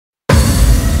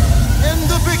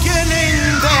beginning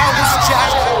there was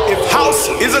Jack. If house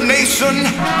is a nation,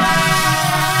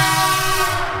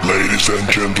 ladies and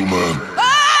gentlemen.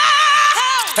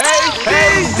 Hey,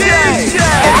 DJ!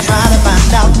 Trying to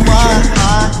find out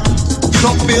why you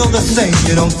don't feel the same,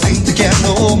 you don't seem to care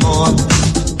no more.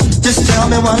 Just tell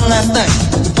me one last thing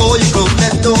before you close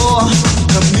that door.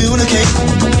 Communicate.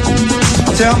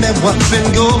 Tell me what's been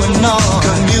going on.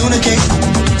 Communicate.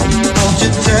 Won't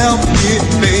you tell me,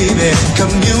 baby?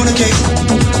 Communicate.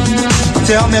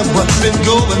 Tell me what's been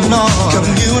going on.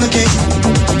 Communicate.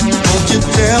 Won't you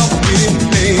tell me,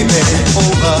 baby?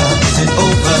 Over? Is it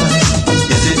over?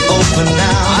 Is it over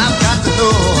now? I've got to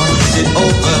know. Is it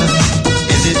over?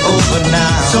 Is it over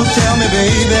now? So tell me,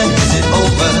 baby, is it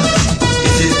over?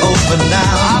 Is it over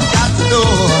now? I've got to know.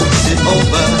 Is it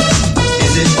over?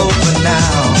 Is it over now?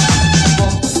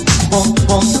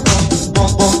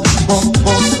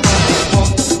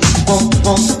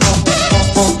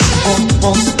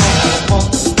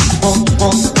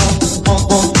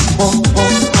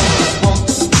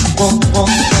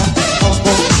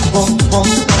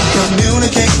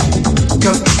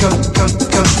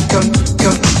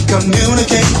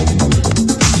 Communicate.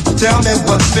 Tell me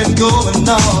what's been going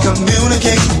on.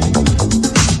 Communicate.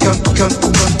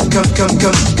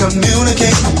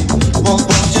 Communicate. Won't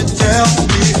you tell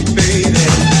me, baby?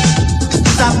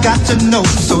 'Cause I've got to know.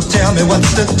 So tell me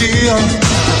what's the deal.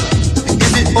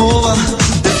 Is it over?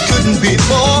 This couldn't be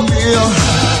for real.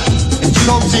 And you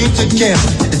don't seem to care.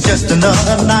 It's just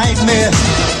another nightmare.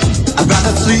 I'd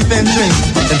rather sleep and drink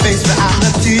than face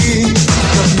reality.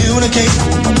 Communicate.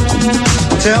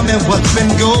 Tell me what's been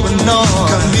going on.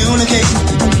 Communicate.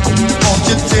 Won't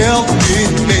you tell me,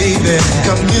 baby?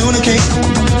 Communicate.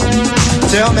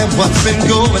 Tell me what's been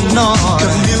going on.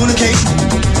 Communicate.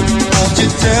 Won't you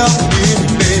tell me,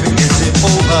 baby? Is it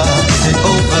over? Is it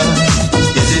over?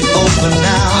 Is it over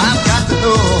now? I've got to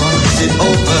know. Is it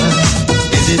over?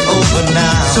 Is it over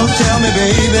now? So tell me,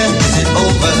 baby, is it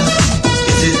over?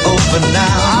 Is it over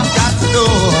now? I've got to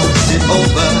know. Is it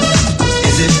over?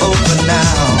 Is it over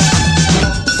now?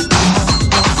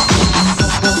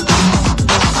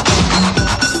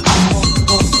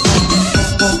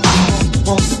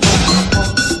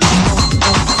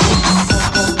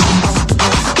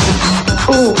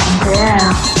 Ooh,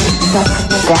 yeah, such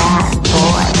a bad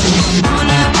boy.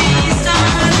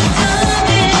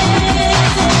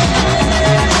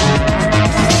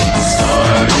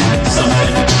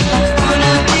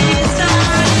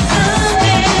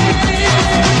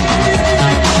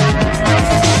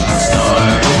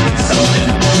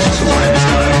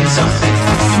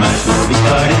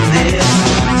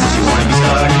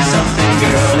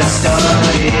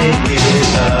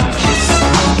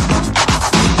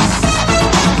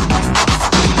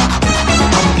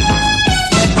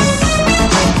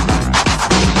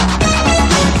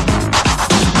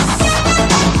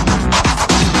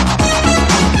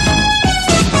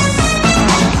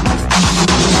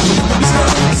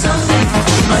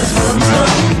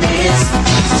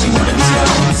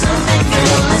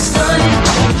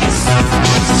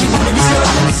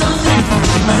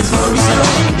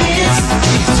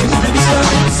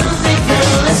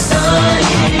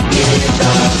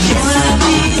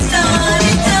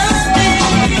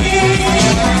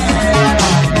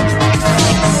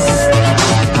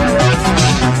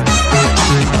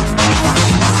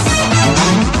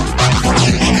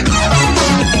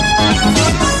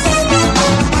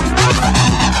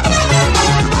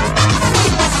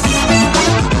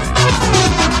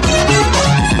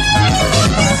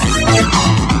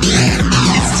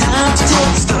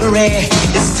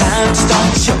 It's time to start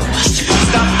the show.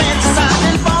 Stop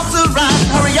fantasizing, false around.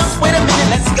 Hurry up, wait a minute,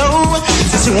 let's go.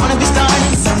 Since you wanna be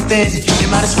starting something, you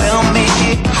might as well make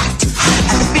it hot. I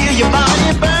can feel your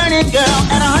body burning, girl,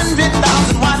 at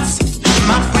 100,000 watts.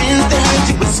 My friends, they heard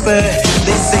you whisper.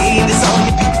 They say this on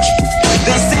your peak.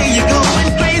 They say you're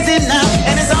going crazy now,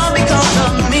 and it's all because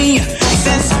of me.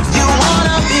 Since you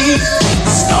wanna be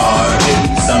starting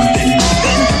something,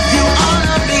 then you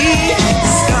wanna be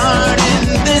starting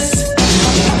this.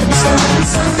 Starting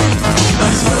something,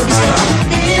 might as well be starting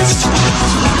this.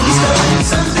 Starting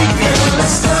something, girl,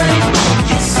 let's start it.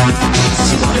 Yes.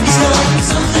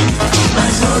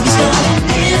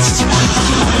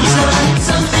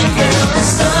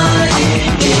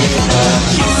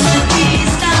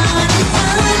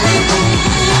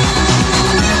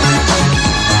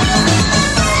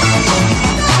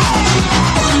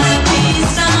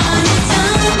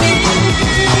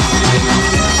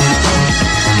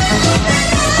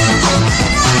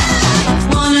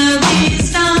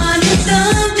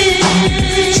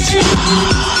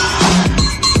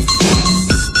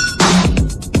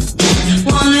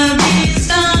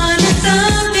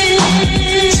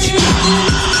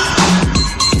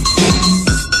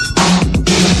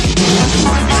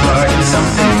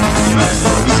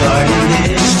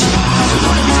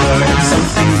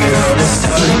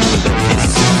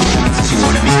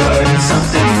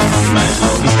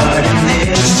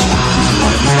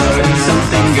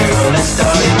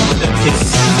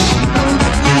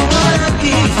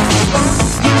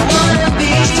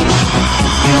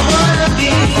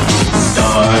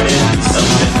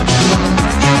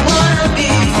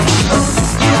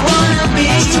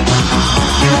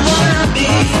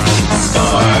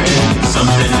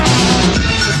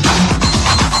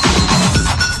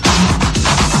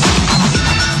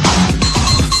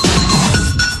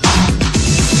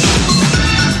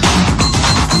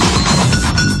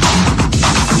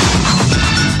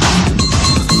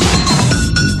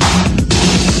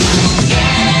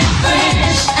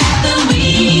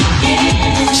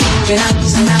 it up,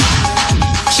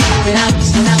 show it up.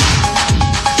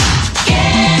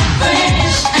 Get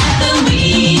fresh at the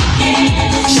weekend.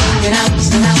 Show it up,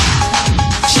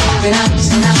 show it up,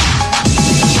 show it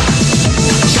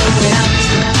up,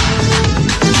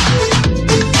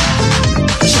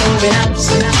 show it up.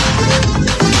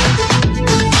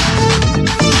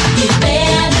 You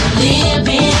better live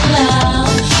in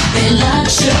love and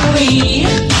luxury.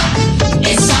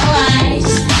 It's alright,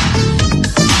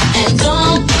 and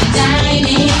don't be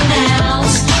dining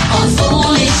out on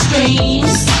foolish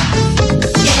screens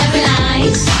every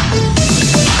night.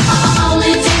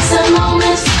 Only takes a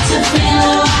moment to feel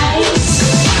right.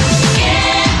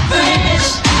 Get fresh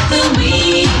at the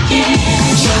weekend.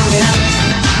 Show it up.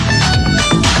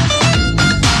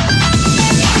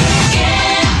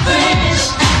 Get fresh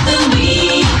at the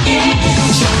weekend.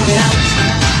 Show it up.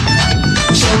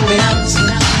 Show it up.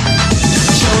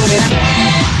 Show it up.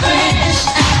 Get fresh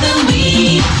at the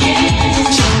weekend.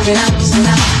 Show it up.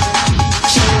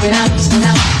 Show it up.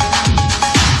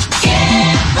 Get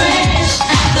fresh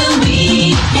at the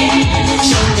weekend.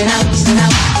 Show it up.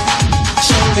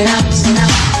 Show it up.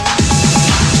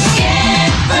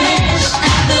 Get fresh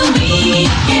at the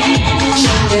weekend.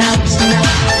 Show it up.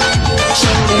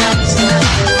 Show it up.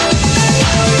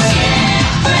 Get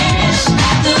fresh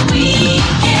at the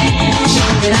weekend.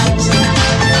 Show it up.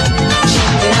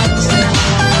 Show it up.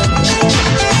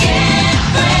 Get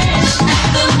fresh at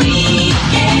the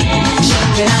weekend. Show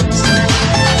it up.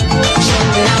 Show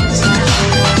it up.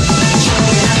 Show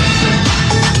it up.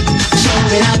 Show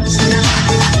it up.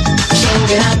 Show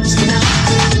it up. Show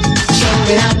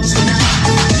it up.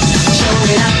 Show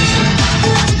it up.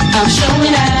 I'm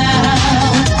showing out.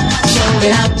 Show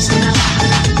it up.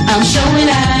 I'm showing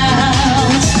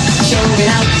out. Show it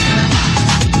up.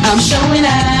 I'm showing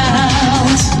out.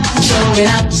 Show it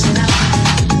up.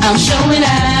 I'm showing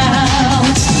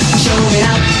out. Show it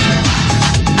up.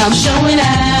 I'm showing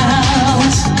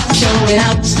out. Show it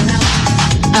up.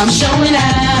 I'm showing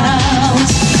out.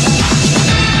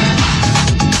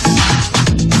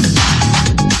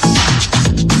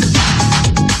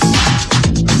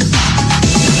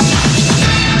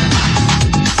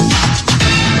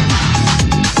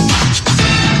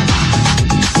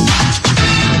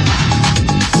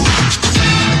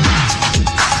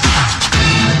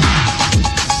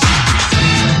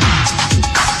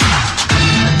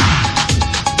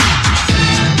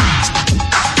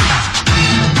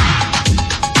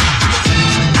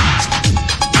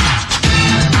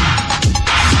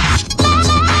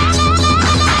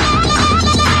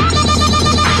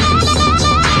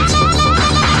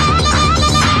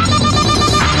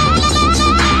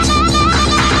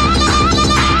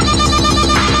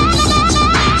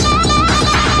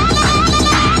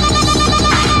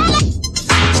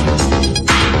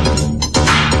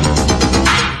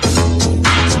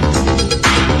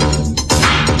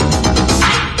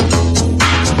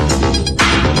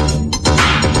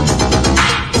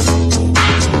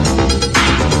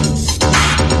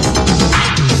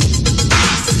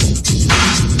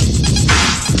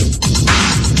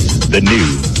 The new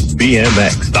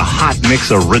BMX, the hot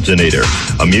mix originator,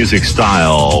 a music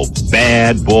style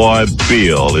Bad Boy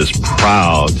Bill is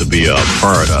proud to be a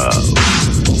part of.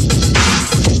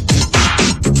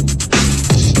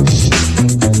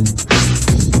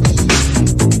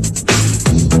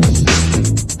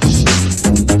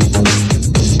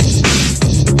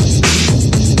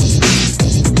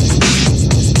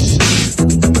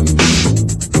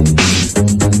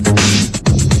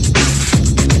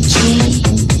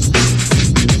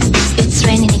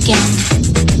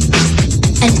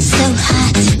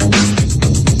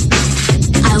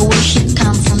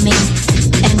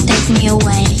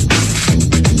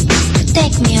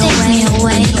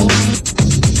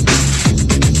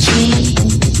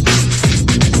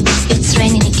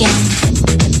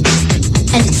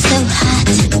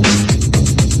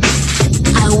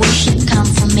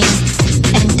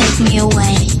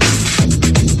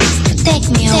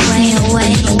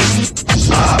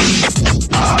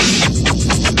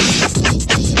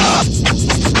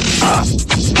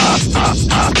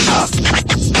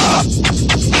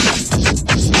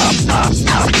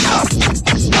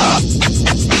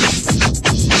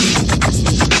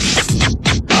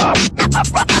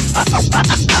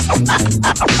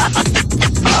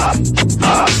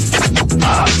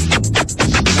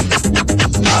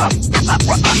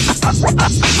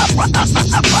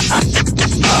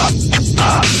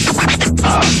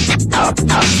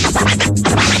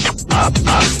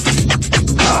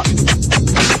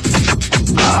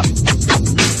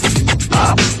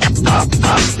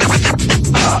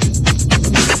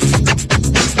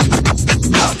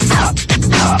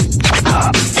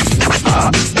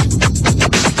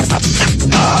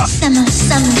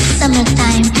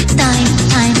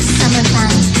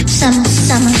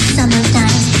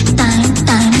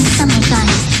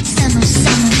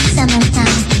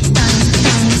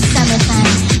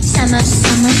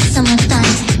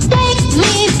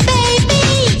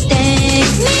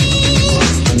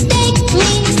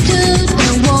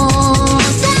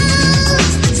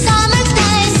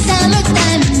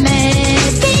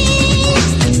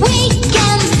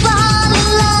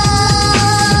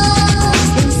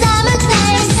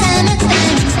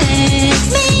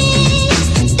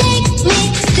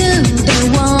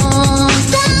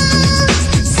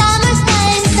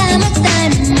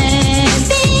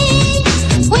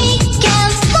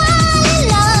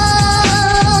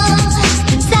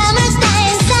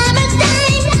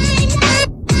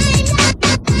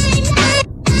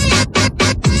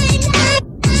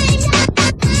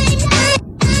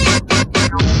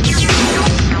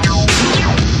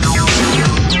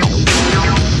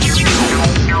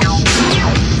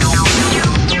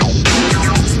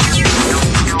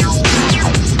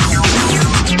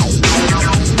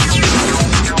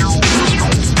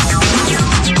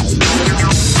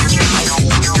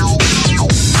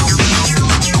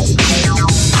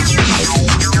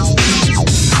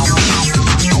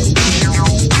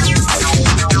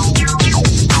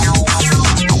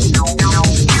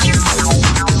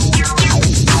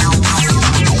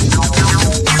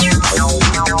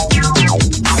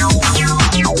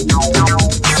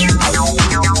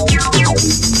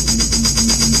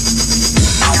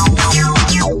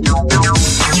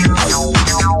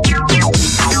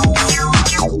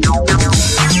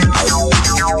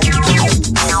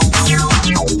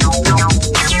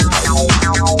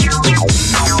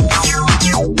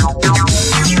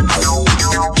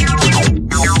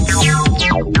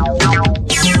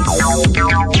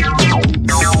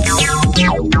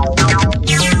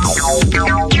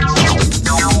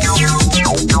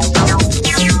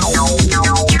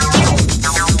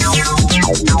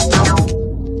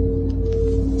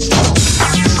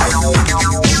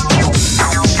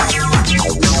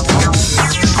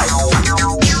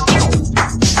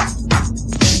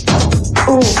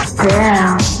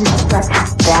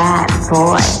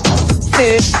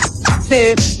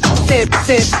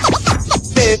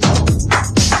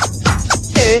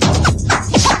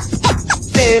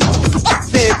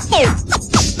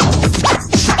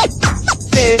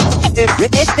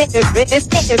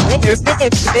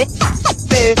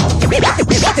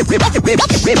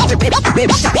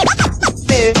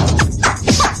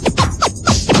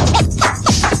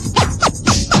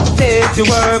 You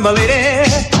were my lady,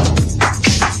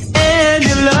 and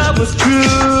your love was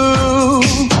true.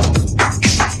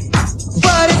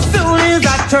 But as soon as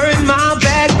I turned my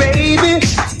back, baby,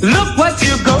 look what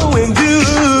you're going to do.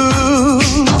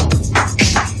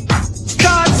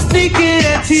 Start sneaking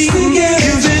and teasing,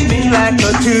 using me like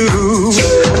a tool.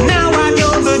 Now I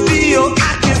know the deal,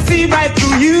 I can see right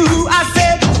through you. I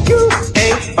said, you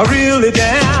ain't really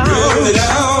down,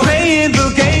 playing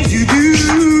the games you do.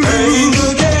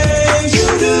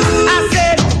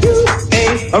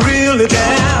 Really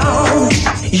down.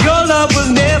 Your love was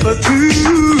never true.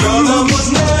 Your love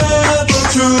was never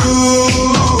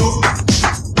true.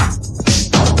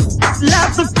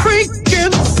 Let the freak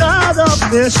inside of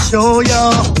me show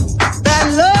you that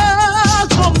love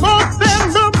for more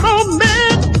than the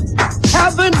moment.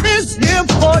 Heaven is here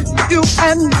for you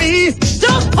and me.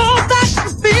 Don't hold that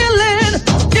feeling.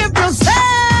 Give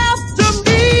yourself to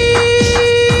me.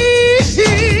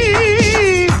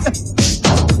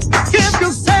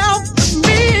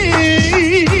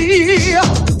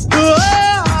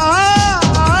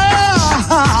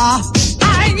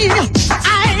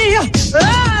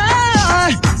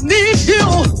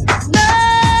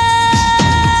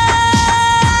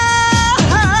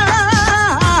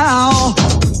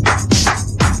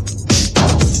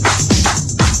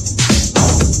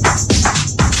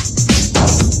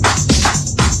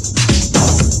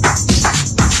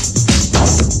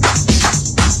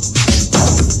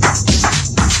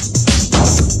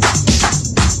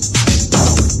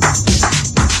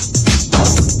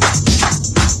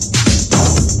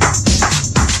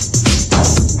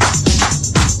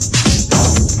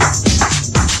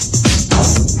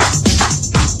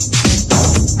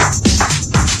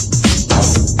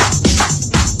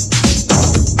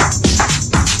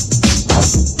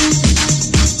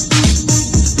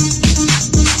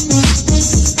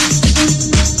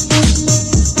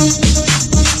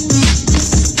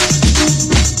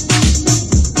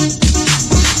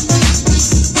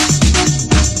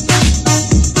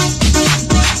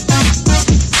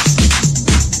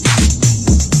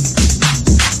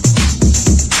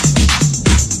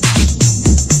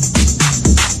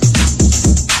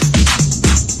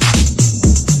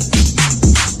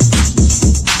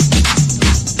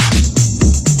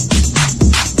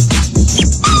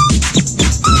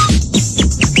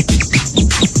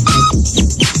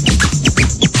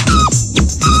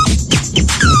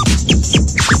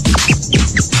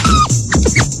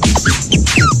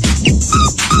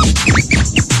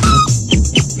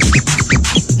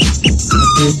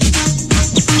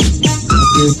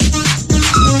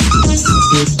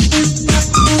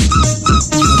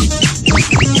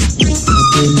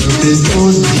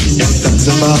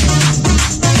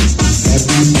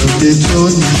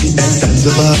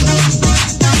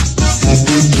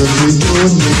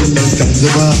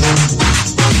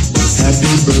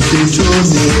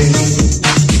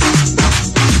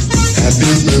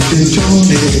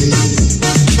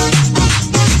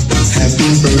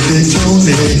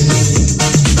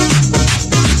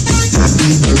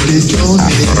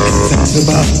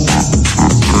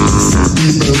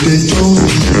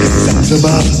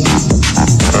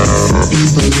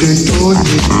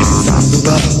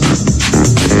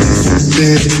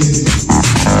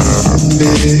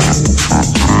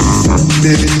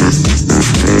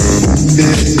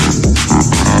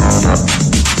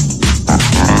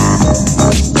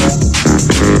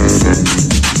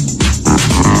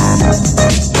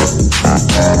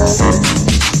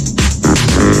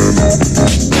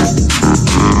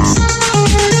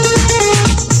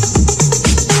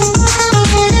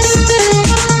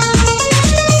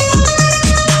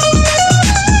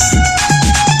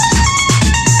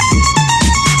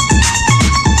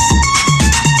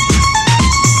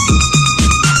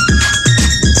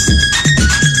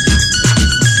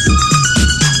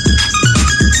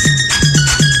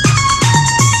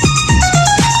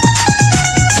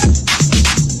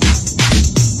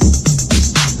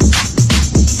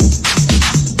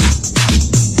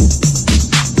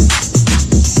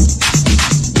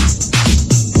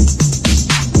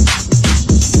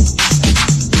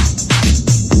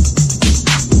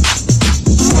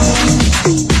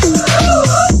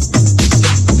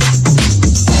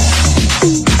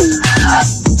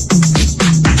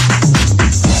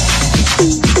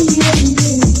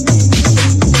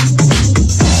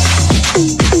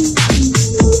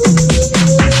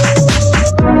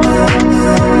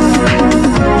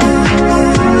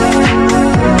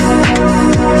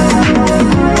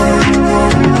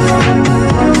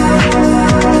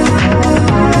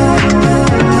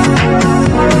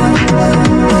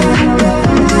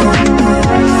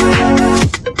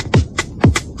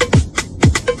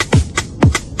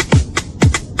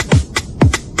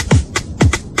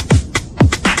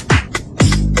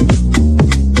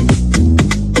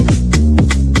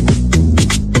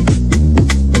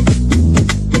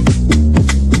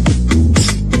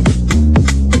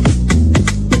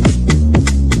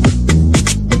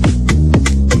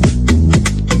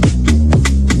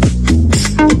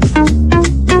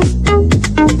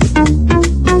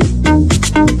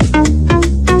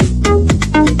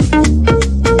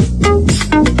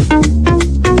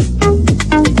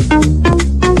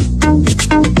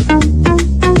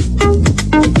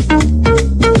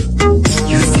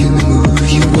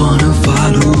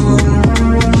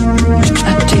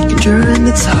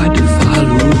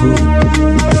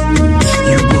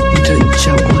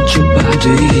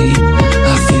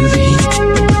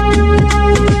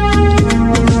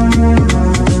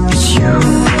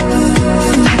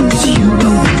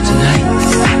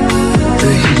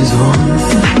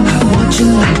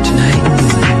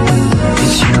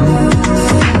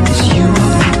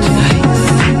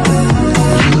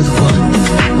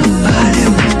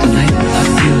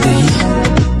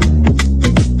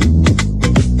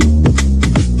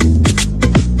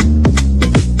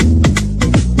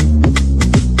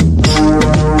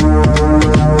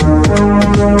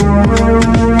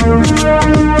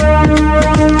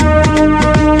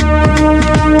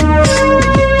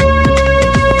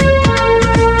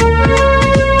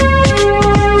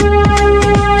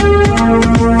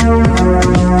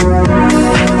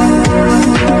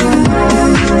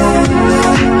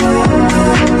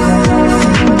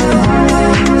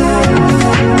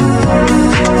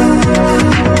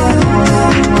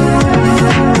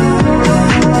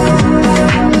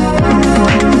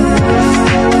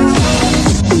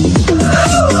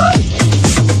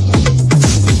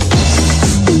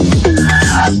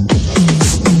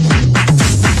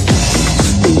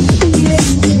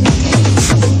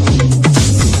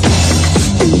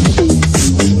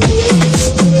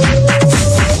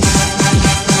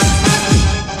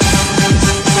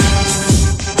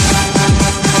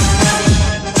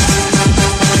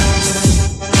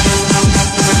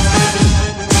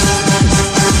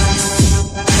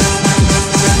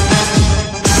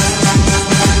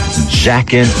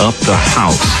 jacking up the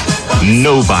house.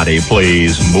 Nobody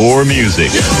plays more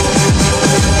music.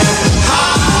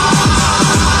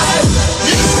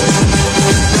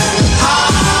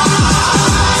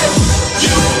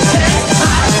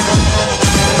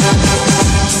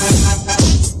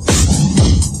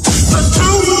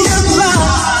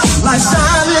 Like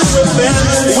shining with men,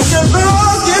 when your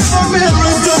love gets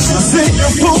familiar, just to see you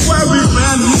careful where we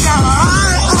went. We got our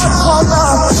eye on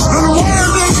love. And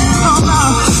one thing you know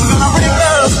now, gonna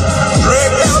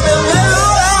break down the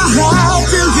little how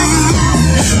to you.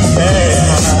 Hey,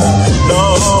 no.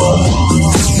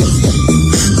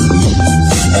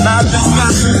 And I just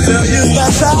got to tell you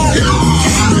that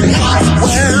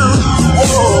well,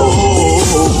 oh,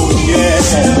 yeah.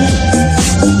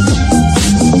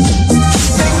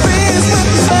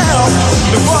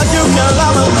 Before you can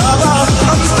love another,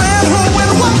 understand who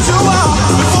and what you are.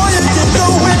 Before you can go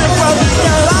any further, you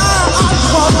can lie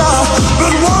for love.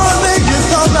 But one day you're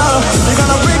gonna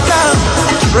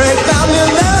break down your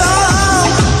love.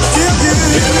 Till you.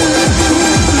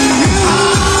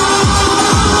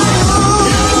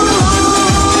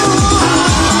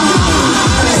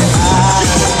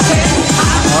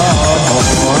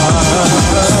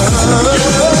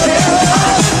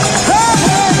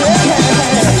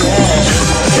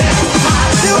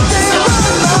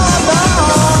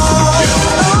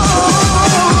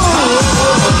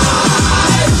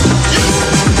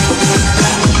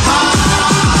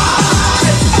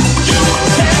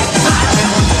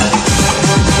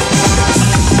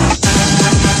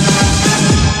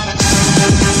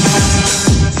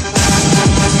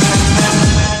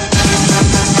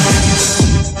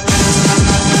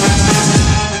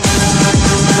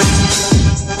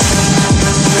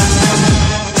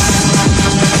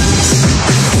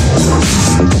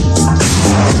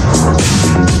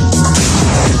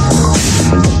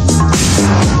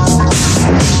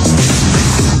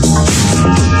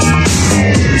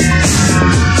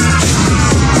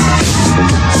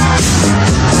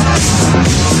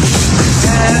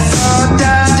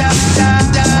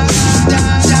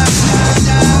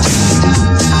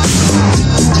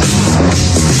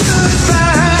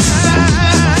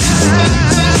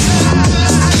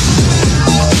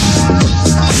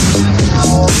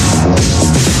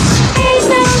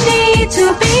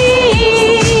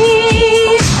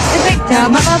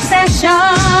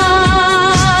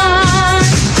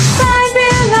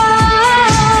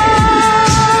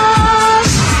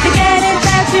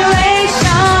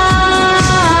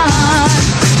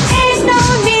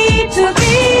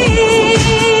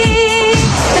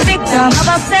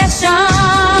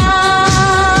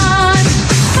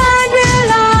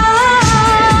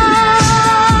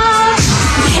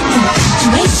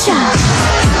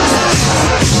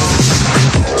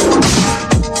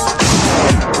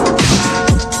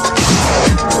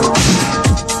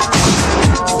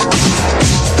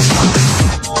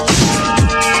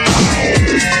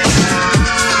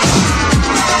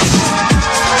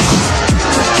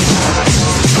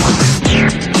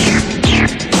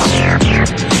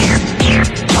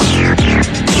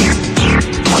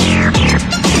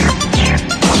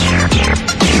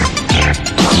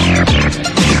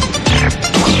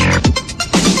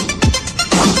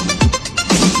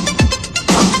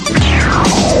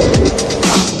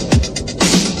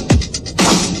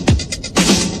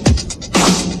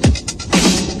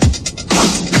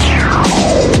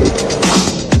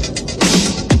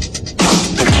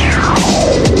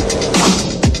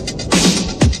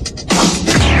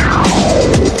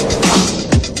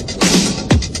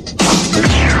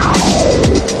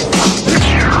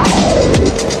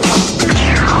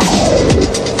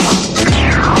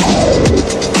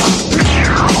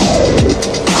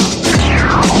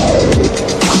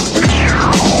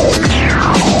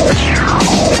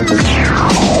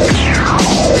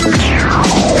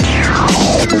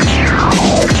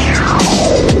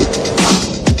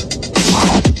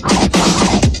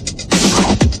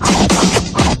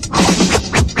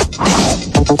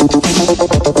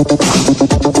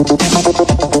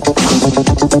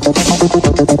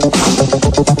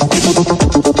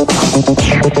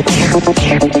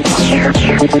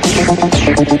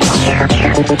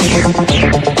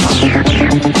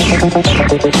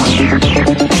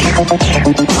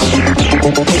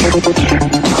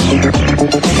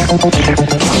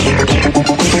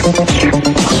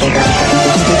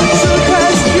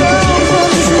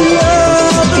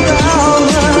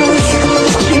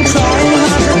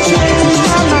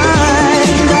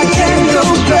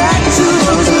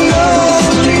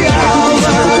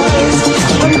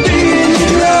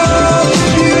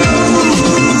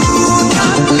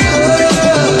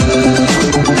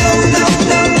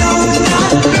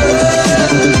 Good.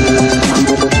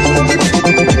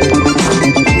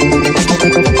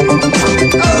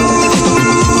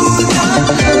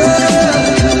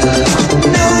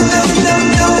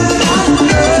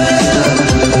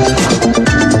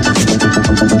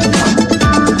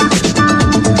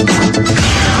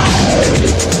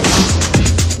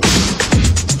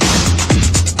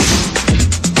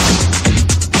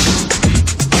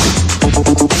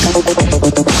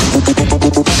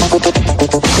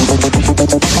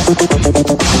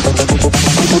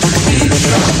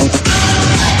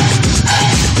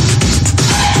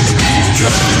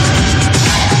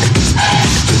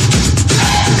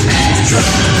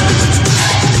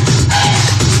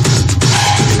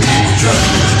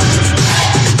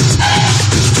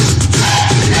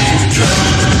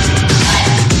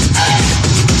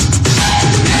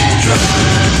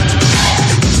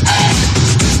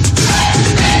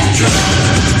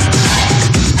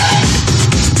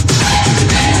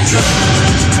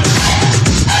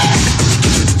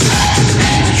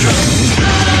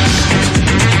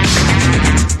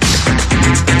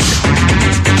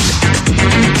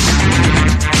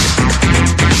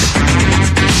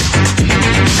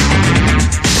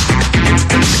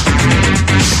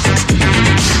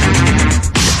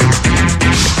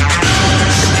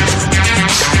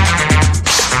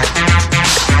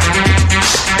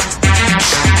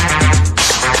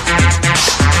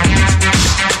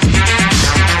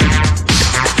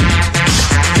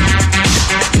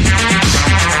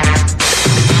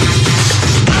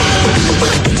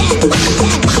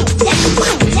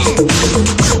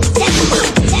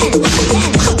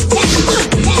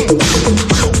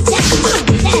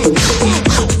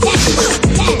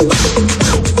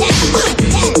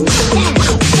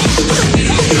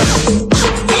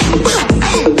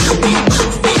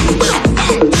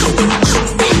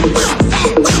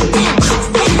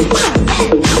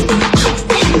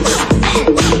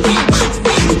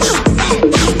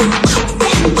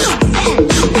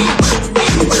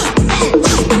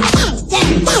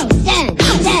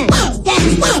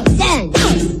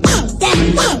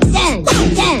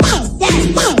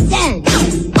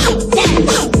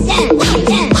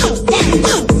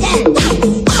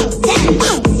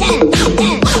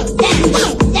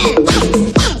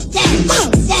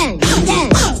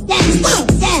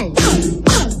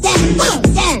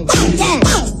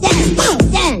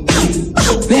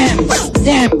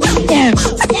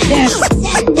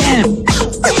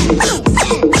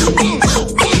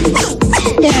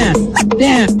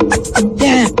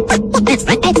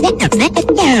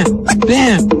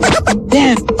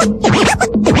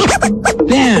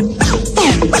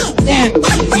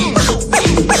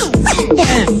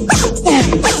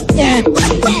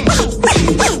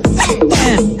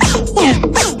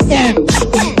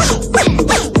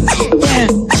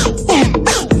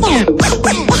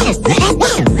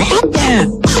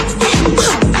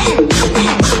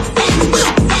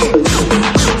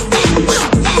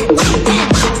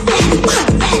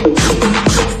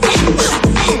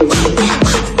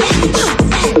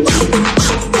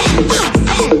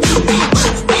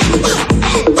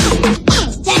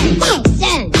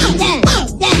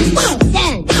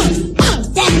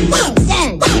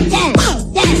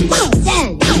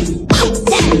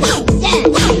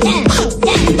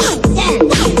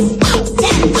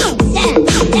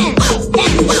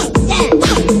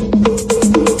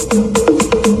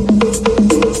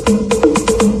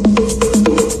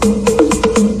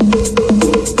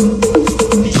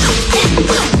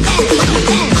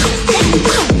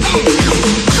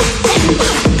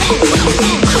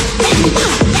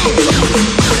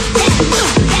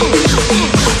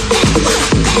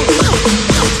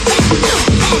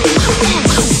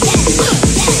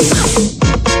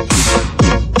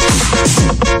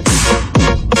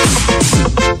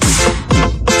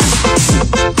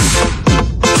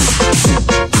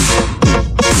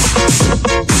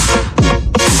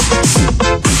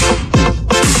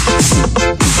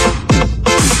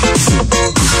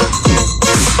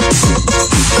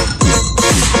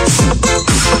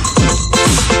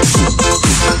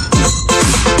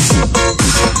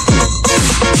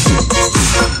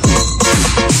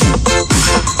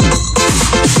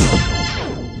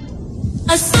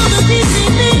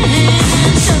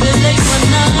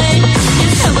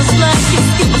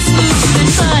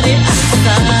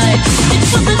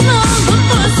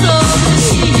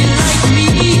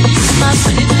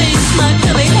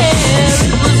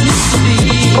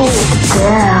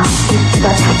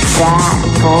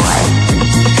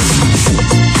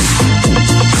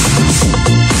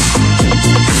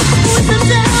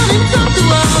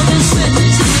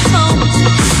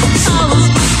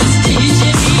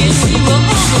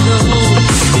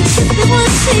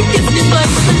 Take it, but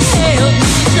held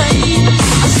me tight.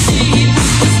 I see